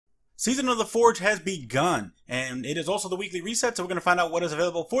Season of the Forge has begun, and it is also the weekly reset, so we're going to find out what is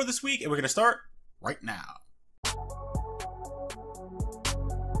available for this week, and we're going to start right now.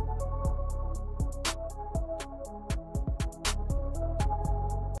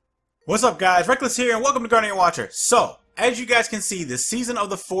 What's up guys, Reckless here, and welcome to Guardian Watcher. So, as you guys can see, the Season of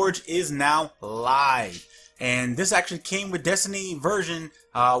the Forge is now live. And this actually came with Destiny version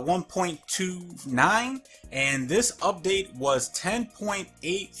 1.29, and this update was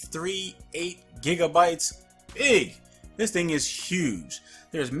 10.838 gigabytes big. This thing is huge.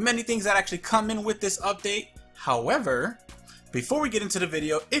 There's many things that actually come in with this update. However, before we get into the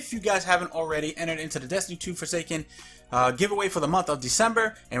video, if you guys haven't already entered into the Destiny 2 Forsaken giveaway for the month of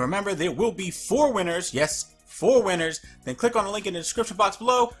December, and remember there will be 4 winners, yes, 4 winners, then click on the link in the description box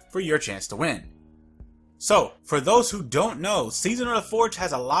below for your chance to win. So, for those who don't know, Season of the Forge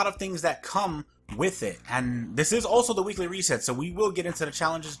has a lot of things that come with it, and this is also the weekly reset, so we will get into the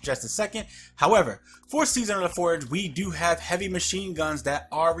challenges in just a second. However, for Season of the Forge, we do have heavy machine guns that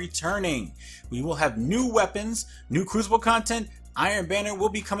are returning. We will have new weapons, new Crucible content, Iron Banner will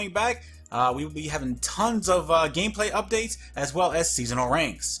be coming back, we will be having tons of gameplay updates, as well as seasonal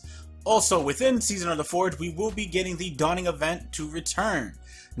ranks. Also, within Season of the Forge, we will be getting the Dawning event to return.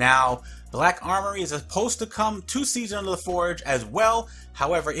 Now, Black Armory is supposed to come to Season of the Forge as well.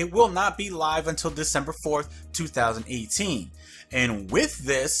 However, it will not be live until December 4th, 2018. And with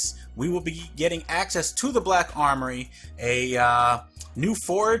this, we will be getting access to the Black Armory, a new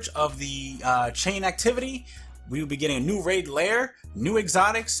forge of the chain activity. We will be getting a new raid lair, new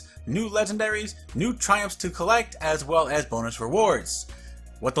exotics, new legendaries, new triumphs to collect, as well as bonus rewards.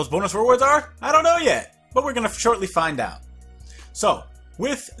 What those bonus rewards are, I don't know yet, but we're going to shortly find out. So,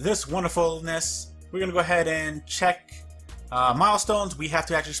 with this wonderfulness, we're going to go ahead and check milestones. We have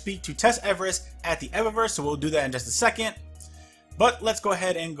to actually speak to Tess Everest at the Eververse, so we'll do that in just a second. But let's go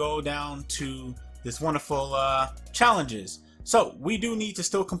ahead and go down to this wonderful challenges. So we do need to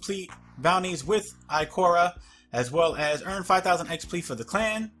still complete bounties with Ikora, as well as earn 5,000 XP for the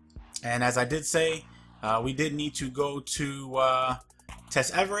clan. And as I did say, we did need to go to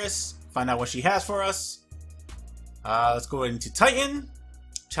Tess Everest, find out what she has for us. Let's go into Titan.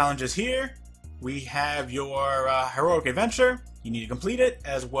 Challenges here. We have your heroic adventure. You need to complete it,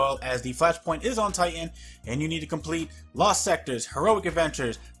 as well as the flashpoint is on Titan, and you need to complete lost sectors, heroic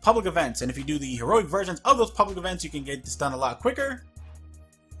adventures, public events, and if you do the heroic versions of those public events, you can get this done a lot quicker.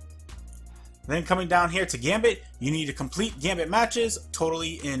 Then coming down here to Gambit, you need to complete Gambit matches,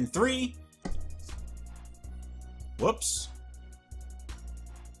 totally in 3. Whoops.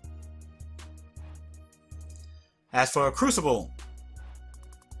 As for Crucible,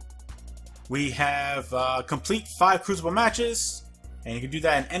 we have complete 5 Crucible matches, and you can do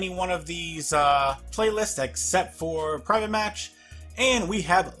that in any one of these playlists except for private match. And we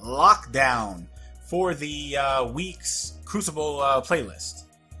have Lockdown for the week's Crucible playlist.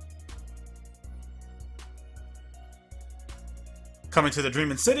 Coming to the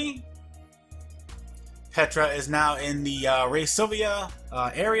Dreamin' City, Petra is now in the Ray Sylvia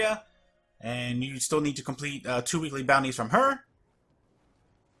area, and you still need to complete 2 weekly bounties from her.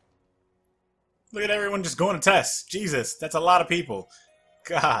 Look at everyone just going to Tess. Jesus, that's a lot of people.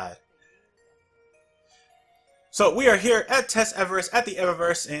 God. So we are here at Tess Everest at the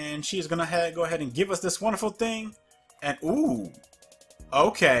Eververse, and she is going to go ahead and give us this wonderful thing. And ooh,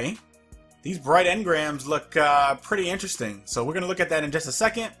 okay. These bright engrams look pretty interesting. So we're going to look at that in just a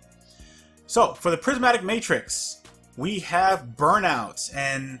second. So for the Prismatic Matrix, we have Burnout,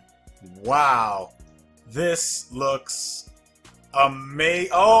 and wow, this looks amazing.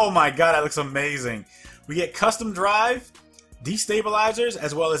 Oh my god, that looks amazing. We get custom drive, destabilizers,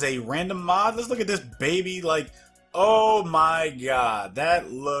 as well as a random mod. Let's look at this baby. Like, oh my god,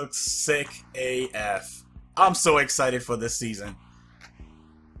 that looks sick AF. I'm so excited for this season.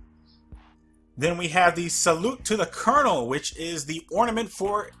 Then we have the Salute to the Colonel, which is the ornament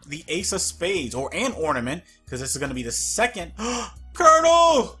for the Ace of Spades, or an ornament, because this is going to be the second.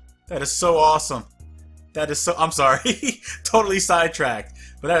 Colonel! That is so awesome. That is so, I'm sorry, totally sidetracked,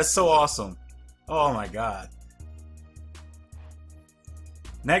 but that is so awesome. Oh my god.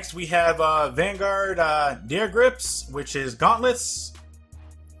 Next we have Vanguard Dare Grips, which is gauntlets.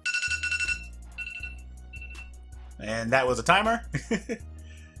 And that was a timer.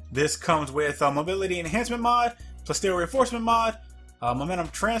 This comes with Mobility Enhancement mod, Plasteel Reinforcement mod, Momentum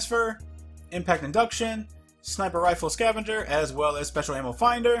Transfer, Impact Induction, Sniper Rifle Scavenger, as well as Special Ammo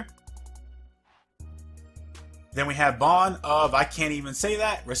Finder. Then we have Bond of, I can't even say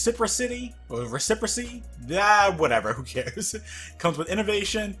that, Reciprocity, or Reciprocy, whatever, who cares. Comes with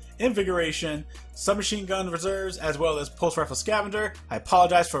Innovation, Invigoration, Submachine Gun Reserves, as well as Post-Rifle Scavenger. I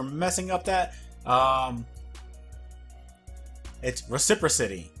apologize for messing up that. It's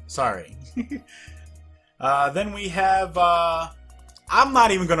Reciprocity, sorry. Then we have, I'm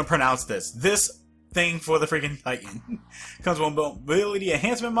not even going to pronounce this thing for the freaking Titan. Comes with Mobility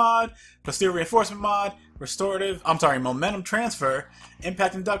Enhancement Mod, Posterior Reinforcement Mod, Momentum Transfer,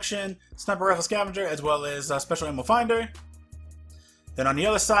 Impact Induction, Sniper Rifle Scavenger, as well as Special Ammo Finder. Then on the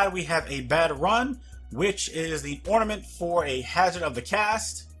other side we have a Bad Run, which is the ornament for a Hazard of the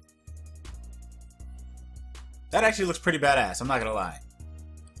Cast. That actually looks pretty badass, I'm not gonna lie.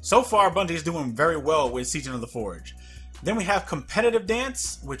 So far, Bungie is doing very well with Siege of the Forge. Then we have Competitive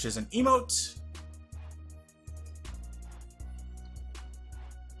Dance, which is an emote.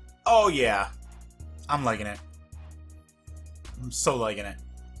 Oh yeah, I'm liking it. I'm so liking it.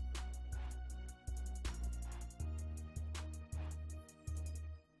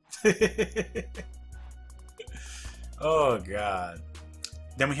 Oh god.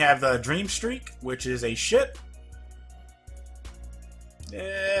 Then we have the Dream Streak, which is a ship.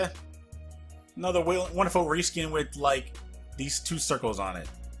 Yeah, another wonderful reskin with like these 2 circles on it.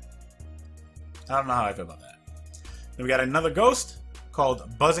 I don't know how I feel about that. Then we got another ghost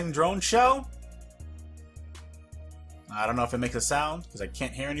called Buzzing Drone Shell. I don't know if it makes a sound because I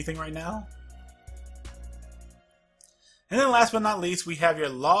can't hear anything right now. And then last but not least, we have your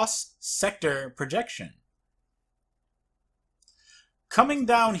Lost Sector Projection. Coming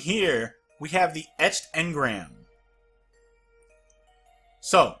down here, we have the Etched Engram.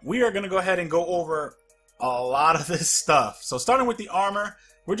 So, we are going to go ahead and go over a lot of this stuff. So, starting with the armor,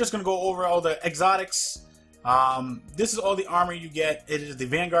 we're just going to go over all the exotics. This is all the armor you get. It is the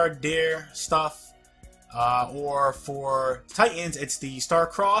Vanguard Dare stuff. Or for Titans, it's the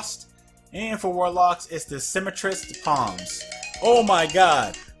Star-Crossed. And for Warlocks, it's the Symmetrist Palms. Oh my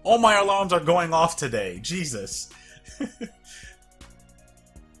god! All my alarms are going off today. Jesus.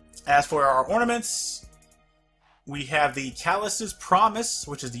 As for our ornaments, we have the Callus's Promise,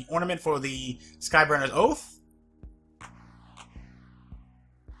 which is the ornament for the Skyburner's Oath.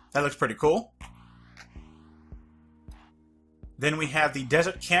 That looks pretty cool. Then we have the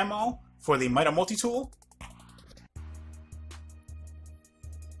Desert Camo for the Mida Multi-Tool.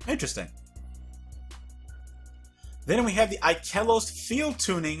 Interesting. Then we have the Ikelos Field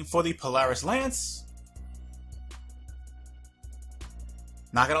Tuning for the Polaris Lance.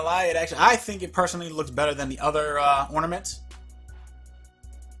 Not gonna lie, I think it personally looks better than the other ornament.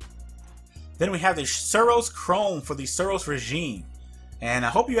 Then we have the Suros Chrome for the Suros Regime. And I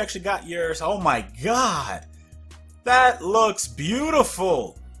hope you actually got yours. Oh my god! That looks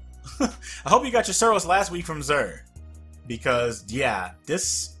beautiful! I hope you got your Suros last week from Xur. Because, yeah,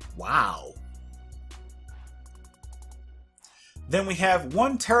 wow. Then we have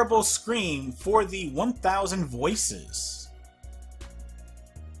One Terrible Scream for the 1000 Voices.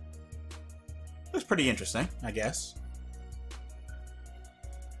 Looks pretty interesting, I guess.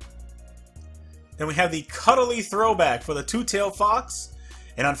 Then we have the Cuddly Throwback for the Two-Tailed Fox.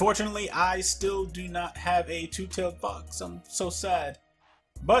 And unfortunately, I still do not have a Two-Tailed Fox. I'm so sad.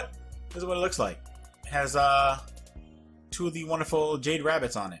 But, this is what it looks like. It has 2 of the wonderful Jade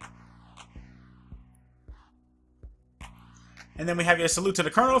Rabbits on it. And then we have your Salute to the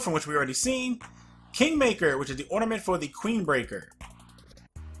Colonel, from which we already seen. Kingmaker, which is the ornament for the Queenbreaker.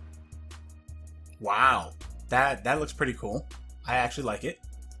 Wow, that looks pretty cool. I actually like it.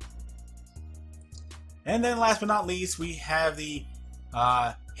 And then last but not least, we have the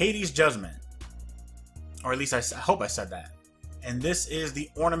Hades Judgment. Or at least I hope I said that. And this is the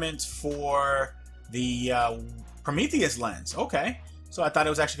ornament for the Prometheus lens. Okay, so I thought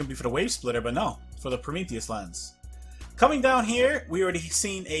it was actually going to be for the Wave Splitter, but no, for the Prometheus lens. Coming down here, we already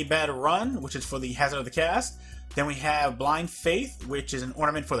seen a Bad Run, which is for the Hazard of the Cast. Then we have Blind Faith, which is an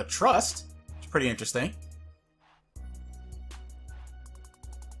ornament for the Trust. It's pretty interesting.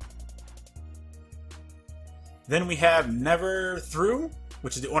 Then we have Never Through,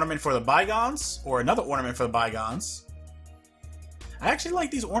 which is the ornament for the Bygones, or another ornament for the Bygones. I actually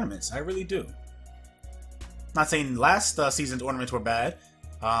like these ornaments, I really do. Not saying last season's ornaments were bad,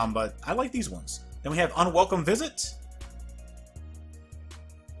 but I like these ones. Then we have Unwelcome Visit.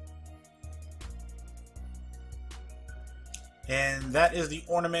 And that is the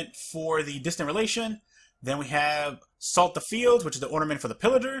ornament for the Distant Relation. Then we have Salt the Fields, which is the ornament for the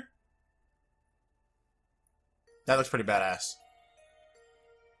Pillager. That looks pretty badass.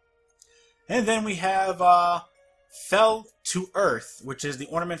 And then we have Fell to Earth, which is the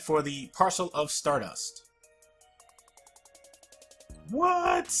ornament for the Parcel of Stardust.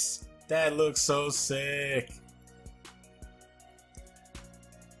 What? That looks so sick.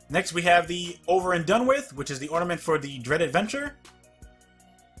 Next we have the Over and Done With, which is the ornament for the Dreaded Venture.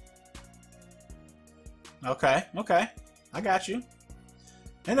 Okay, okay. I got you.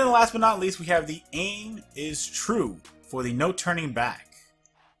 And then last but not least, we have the Aim is True for the No Turning Back.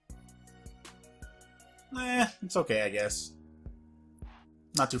 It's okay, I guess.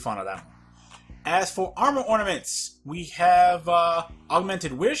 Not too fond of that one. As for armor ornaments, we have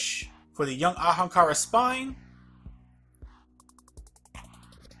Augmented Wish for the Young Ahamkara Spine.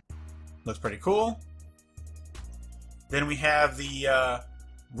 Looks pretty cool. Then we have the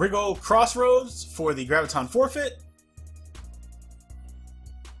Wriggle Crossroads for the Graviton Forfeit.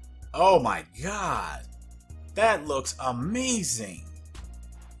 Oh my god. That looks amazing.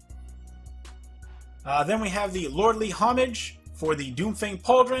 Then we have the Lordly Homage for the Doomfang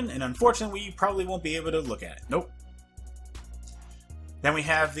Pauldron, and unfortunately we probably won't be able to look at it. Nope. Then we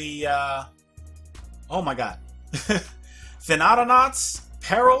have the, oh my god. Thanatonauts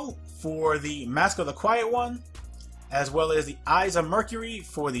Peril for the Mask of the Quiet One, as well as the Eyes of Mercury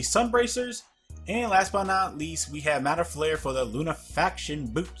for the Sunbracers, and last but not least, we have Matter Flare for the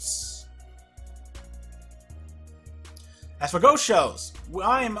Lunafaction Boots. As for ghost shells,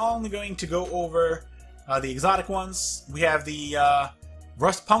 I am only going to go over the exotic ones. We have the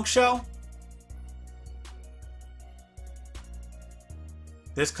Rust Punk Shell.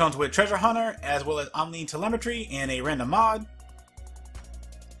 This comes with Treasure Hunter, as well as Omni Telemetry and a random mod.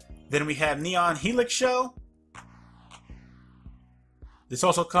 Then we have Neon Helix Shell. This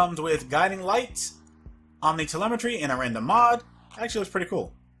also comes with Guiding Light, Omni Telemetry, and a random mod. Actually looks pretty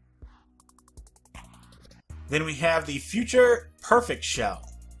cool. Then we have the Future Perfect Shell.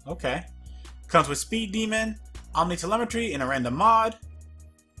 Okay. Comes with Speed Demon, Omni Telemetry, and a random mod.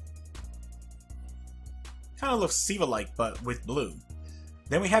 Kind of looks Siva-like, but with blue.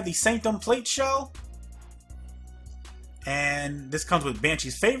 Then we have the Sanctum Plate Shell. And this comes with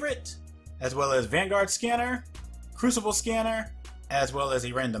Banshee's Favorite, as well as Vanguard Scanner, Crucible Scanner, as well as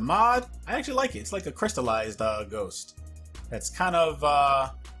a random mod. I actually like it. It's like a crystallized ghost. That's kind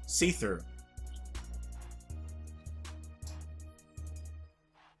of see-through.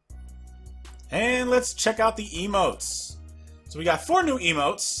 And let's check out the emotes. So we got 4 new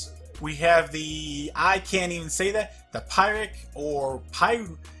emotes. We have the, I can't even say that, the Pyrrhic or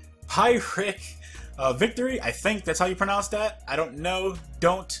Pyrrhic Victory. I think that's how you pronounce that. I don't know.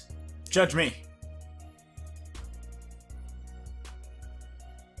 Don't judge me.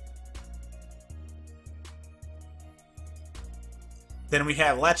 Then we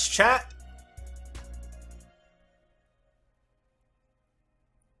have Let's Chat.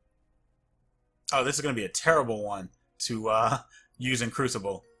 Oh, this is going to be a terrible one to use in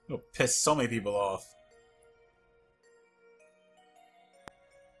Crucible. It'll piss so many people off.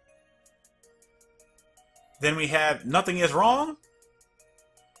 Then we have Nothing Is Wrong.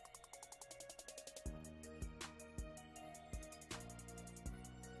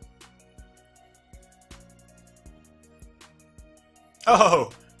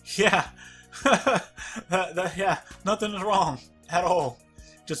 Oh, yeah. Yeah, nothing is wrong at all.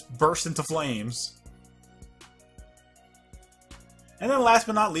 Just burst into flames. And then last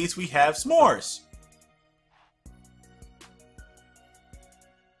but not least, we have S'mores.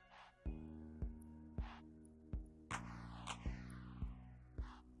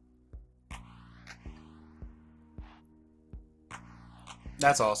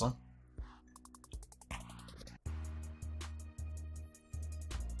 That's awesome.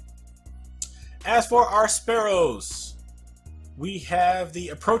 As for our sparrows, we have the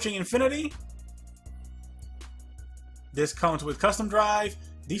Approaching Infinity. This comes with custom drive,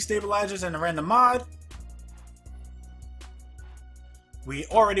 destabilizers, and a random mod. We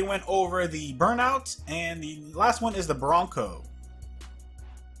already went over the Burnout, and the last one is the Bronco.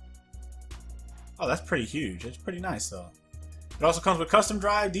 Oh, that's pretty huge. It's pretty nice, though. It also comes with custom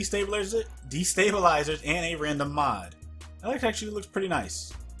drive, destabilizers, and a random mod. That actually looks pretty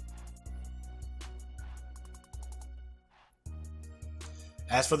nice.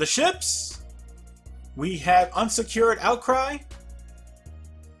 As for the ships, we have Unsecured Outcry.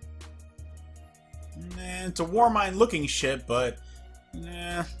 And it's a Warmind looking ship, but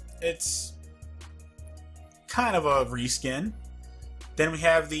it's kind of a reskin. Then we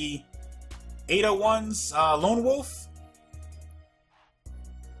have the 801's Lone Wolf.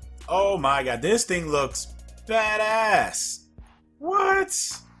 Oh my god, this thing looks badass. What?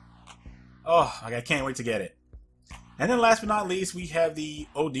 Oh, I can't wait to get it. And then last but not least, we have the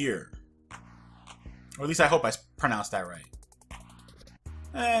Oh Dear. Or at least I hope I pronounced that right.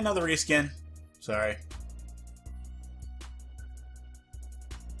 Another reskin. Sorry.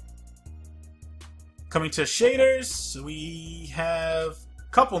 Coming to shaders, we have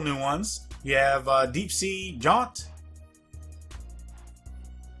a couple new ones. We have Deep Sea Jaunt.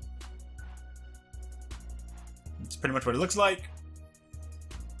 It's pretty much what it looks like.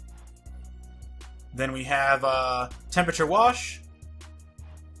 Then we have Temperature Wash.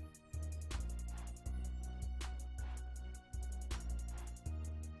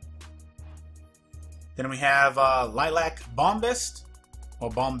 Then we have Lilac Bombast, or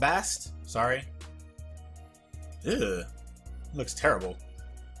Bombast, sorry. Ew, looks terrible.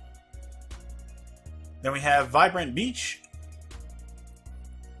 Then we have Vibrant Beach.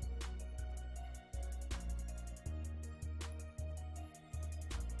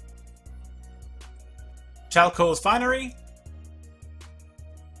 Chalco's Finery.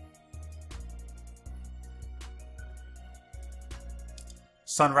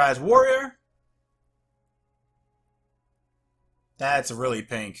 Sunrise Warrior. That's really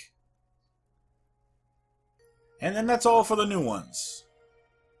pink. And then that's all for the new ones.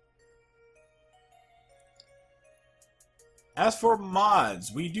 As for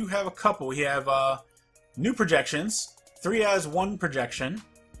mods, we do have a couple. We have new projections, 3 as 1 projection.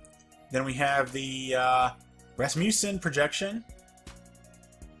 Then we have the Rasmussen projection.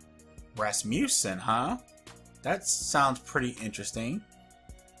 Rasmussen, huh? That sounds pretty interesting.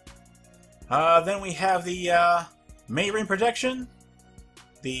 Then we have the Mayrin projection,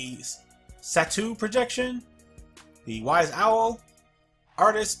 the Satu projection, the Wise Owl,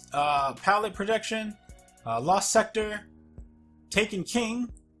 Artist Palette projection, Lost Sector, Taken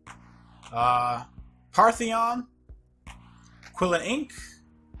King, Partheon, Quillen Inc.,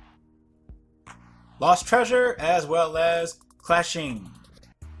 Lost Treasure, as well as Clashing.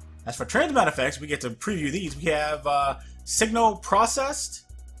 As for transmount effects, we get to preview these. We have Signal Processed.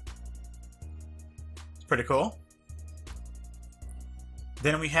 It's pretty cool.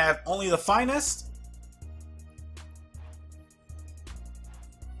 Then we have Only the Finest.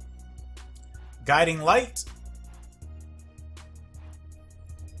 Guiding Light.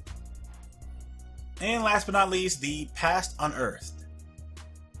 And last but not least, the Past Unearthed.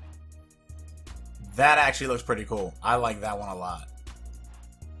 That actually looks pretty cool. I like that one a lot.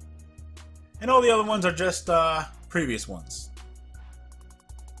 And all the other ones are just previous ones.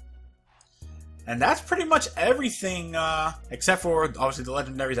 And that's pretty much everything, except for obviously the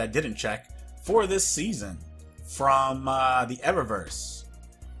legendaries I didn't check, for this season from the Eververse.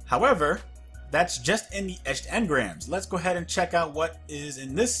 However, that's just in the etched engrams. Let's go ahead and check out what is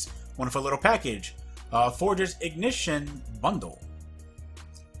in this wonderful little package. Forger's Ignition Bundle.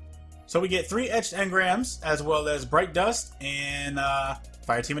 So we get 3 etched engrams, as well as Bright Dust and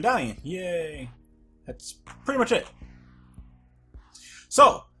Fire Team Medallion. Yay! That's pretty much it.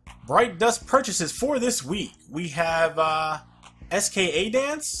 So, Bright Dust purchases for this week. We have SKA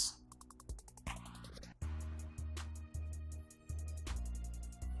Dance.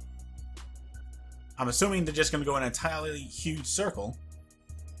 I'm assuming they're just going to go in an entirely huge circle.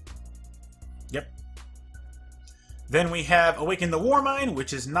 Yep. Then we have Awaken the Warmind,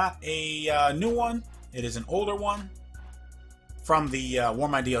 which is not a new one. It is an older one from the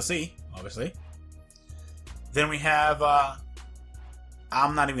Warmind DLC, obviously. Then we have,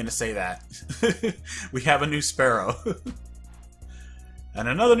 I'm not even going to say that. We have a new Sparrow. And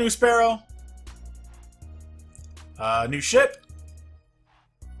another new Sparrow. New ship.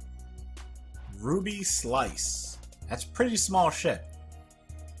 Ruby Slice. That's a pretty small ship.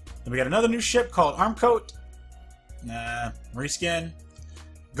 Then we got another new ship called Armcoat. Reskin.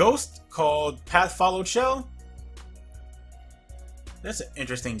 Ghost called Path Followed Shell. That's an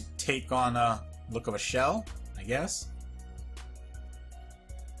interesting take on look of a shell, I guess.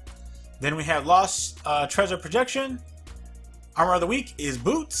 Then we have Lost Treasure Projection. Armor of the Week is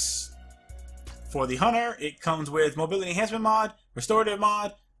Boots. For the Hunter, it comes with Mobility Enhancement Mod, Restorative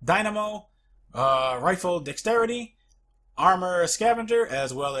Mod, Dynamo, Rifle Dexterity, Armor Scavenger,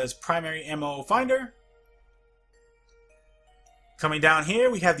 as well as Primary Ammo Finder. Coming down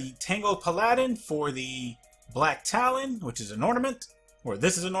here, we have the Tangled Paladin for the Black Talon, which is an ornament. Or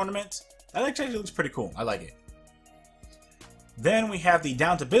this is an ornament. That actually looks pretty cool. I like it. Then we have the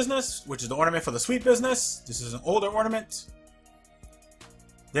Down to Business, which is the ornament for the Sweet Business. This is an older ornament.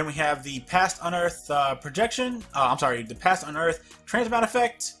 Then we have the Past Unearthed Projection. The Past Unearthed Transmount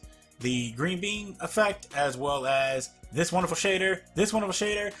effect, the Green Bean effect, as well as this wonderful shader,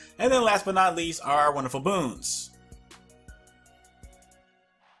 and then last but not least, our wonderful boons.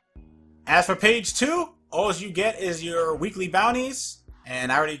 As for page 2, all you get is your weekly bounties,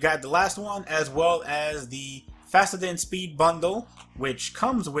 and I already got the last one, as well as the Faster Than Speed bundle, which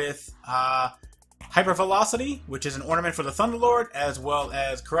comes with Hypervelocity, which is an ornament for the Thunderlord, as well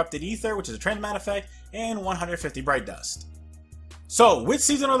as Corrupted Ether, which is a Transmat effect, and 150 Bright Dust. So, with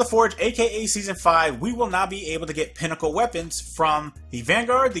Season of the Forge, aka Season 5, we will now be able to get Pinnacle Weapons from the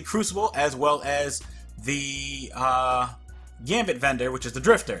Vanguard, the Crucible, as well as the Gambit vendor, which is the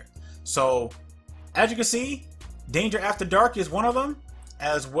Drifter. So, as you can see, Danger After Dark is one of them,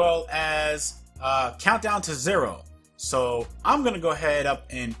 as well as Countdown to Zero. So, I'm going to go ahead up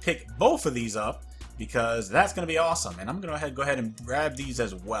and pick both of these up, because that's going to be awesome. And I'm going to go ahead and grab these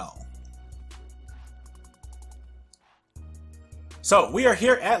as well. So, we are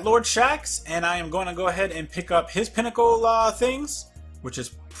here at Lord Shaxx, and I am going to go ahead and pick up his Pinnacle things, which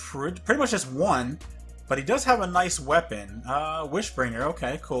is pretty much just one, but he does have a nice weapon. Wishbringer,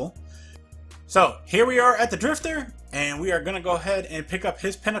 okay, cool. So, here we are at the Drifter, and we are going to go ahead and pick up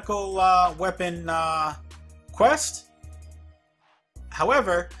his Pinnacle weapon quest.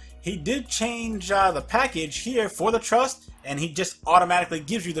 However, he did change the package here for the Trust, and he just automatically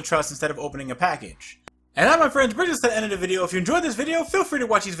gives you the Trust instead of opening a package. And that, my friends, brings us to the end of the video. If you enjoyed this video, feel free to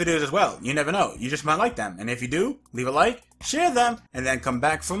watch these videos as well. You never know. You just might like them. And if you do, leave a like, share them, and then come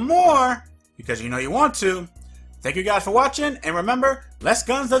back for more, because you know you want to. Thank you guys for watching, and remember, less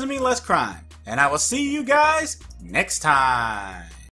guns doesn't mean less crime. And I will see you guys next time.